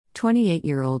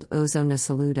28-year-old Ozona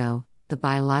Saludo, the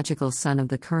biological son of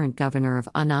the current governor of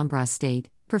Anambra State,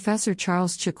 Professor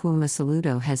Charles Chukwuma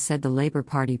Saludo, has said the Labour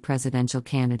Party presidential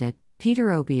candidate, Peter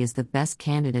Obi, is the best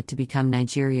candidate to become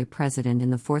Nigeria president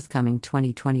in the forthcoming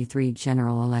 2023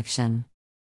 general election.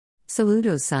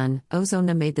 Saludo's son,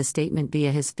 Ozona, made the statement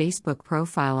via his Facebook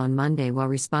profile on Monday while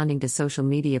responding to social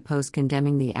media posts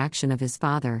condemning the action of his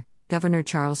father, Governor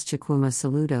Charles Chukwuma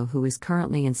Saludo, who is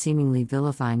currently and seemingly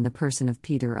vilifying the person of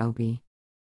Peter Obi.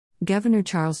 Governor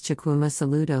Charles Chukwuma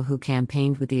Saludo, who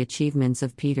campaigned with the achievements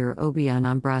of Peter Obi on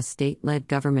Anambra state-led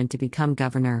government to become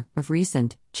governor, of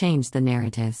recent, changed the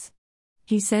narratives.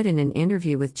 He said in an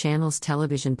interview with Channels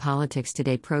Television Politics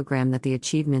Today program that the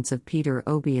achievements of Peter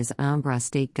Obi as Anambra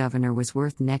state governor was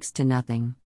worth next to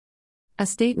nothing. A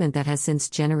statement that has since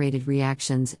generated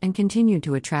reactions and continued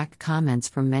to attract comments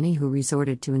from many who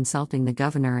resorted to insulting the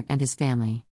governor and his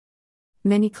family.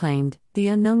 Many claimed the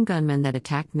unknown gunman that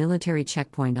attacked military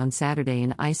checkpoint on Saturday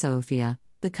in Isofia,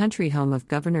 the country home of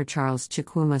Governor Charles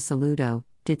Chukwuma Saludo,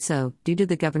 did so due to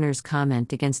the governor's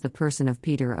comment against the person of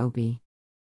Peter Obi.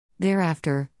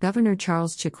 Thereafter, Governor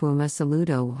Charles Chukwuma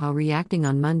Saludo, while reacting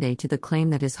on Monday to the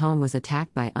claim that his home was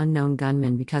attacked by unknown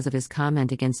gunmen because of his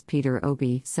comment against Peter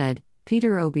Obi, said,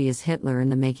 "Peter Obi is Hitler in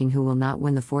the making who will not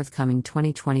win the forthcoming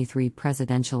 2023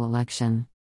 presidential election."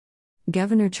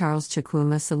 Governor Charles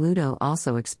Chukwuma Saludo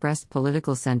also expressed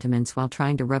political sentiments while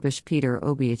trying to rubbish Peter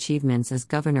Obi's achievements as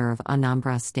governor of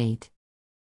Anambra State.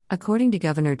 According to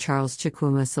Governor Charles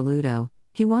Chukwuma Saludo,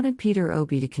 he wanted Peter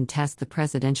Obi to contest the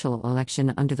presidential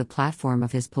election under the platform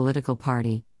of his political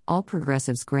party, All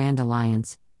Progressives Grand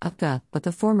Alliance, UPGA, but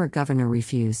the former governor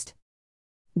refused.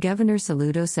 Governor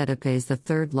Saludo said UPGA is the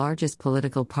third largest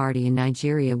political party in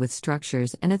Nigeria with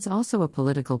structures, and it's also a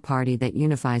political party that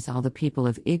unifies all the people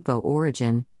of Igbo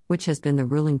origin, which has been the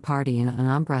ruling party in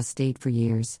Anambra State for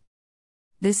years.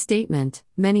 This statement,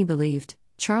 many believed,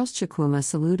 Charles Chukwuma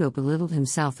Saludo belittled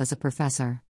himself as a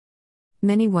professor.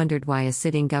 Many wondered why a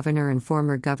sitting governor and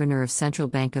former governor of Central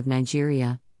Bank of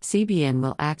Nigeria, CBN,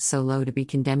 will act so low to be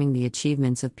condemning the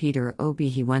achievements of Peter Obi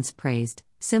he once praised,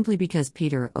 simply because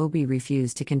Peter Obi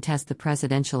refused to contest the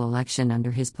presidential election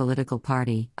under his political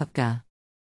party, UPGA.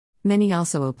 Many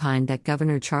also opined that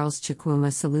Governor Charles Chukwuma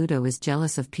Saludo is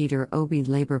jealous of Peter Obi's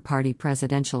Labour Party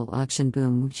presidential election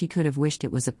boom, which he could have wished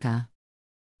it was UPGA.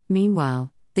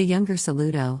 Meanwhile, the younger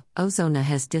Saludo, Ozona,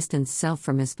 has distanced self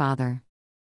from his father.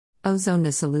 Ozona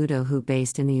Saludo, who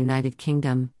based in the United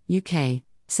Kingdom, UK,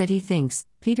 said he thinks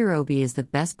Peter Obi is the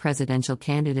best presidential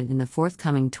candidate in the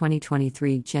forthcoming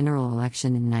 2023 general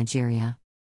election in Nigeria.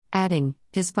 Adding,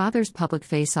 his father's public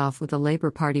face-off with the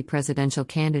Labour Party presidential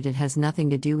candidate has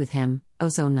nothing to do with him,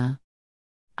 Ozona.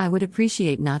 I would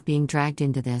appreciate not being dragged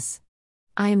into this.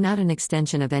 I am not an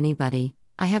extension of anybody,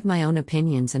 I have my own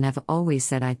opinions and have always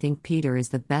said I think Peter is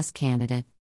the best candidate.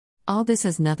 All this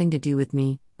has nothing to do with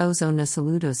me, Ozona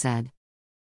Saludo said.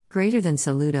 Greater than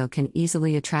Saludo can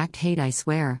easily attract hate, I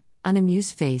swear,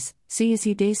 unamused face, see as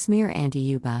he day smear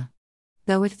anti-Yuba.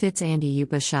 Though it fits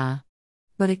anti-Yuba Shah.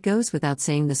 But it goes without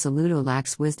saying the Saludo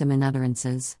lacks wisdom in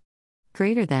utterances.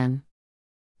 Greater than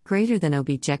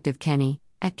Objective Kenny,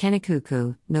 at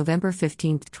Kenikuku, November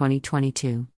 15,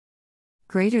 2022.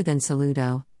 Greater than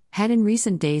Saludo had in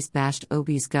recent days bashed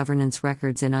Obi's governance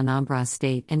records in Anambra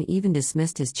State and even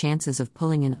dismissed his chances of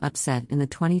pulling an upset in the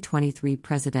 2023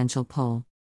 presidential poll.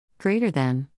 Greater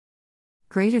than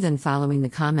following the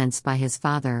comments by his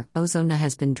father, Ozona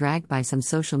has been dragged by some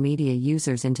social media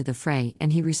users into the fray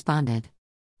and he responded.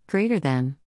 Greater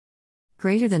than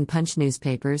Punch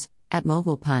Newspapers, at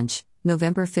Mobile Punch,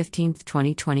 November 15,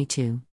 2022.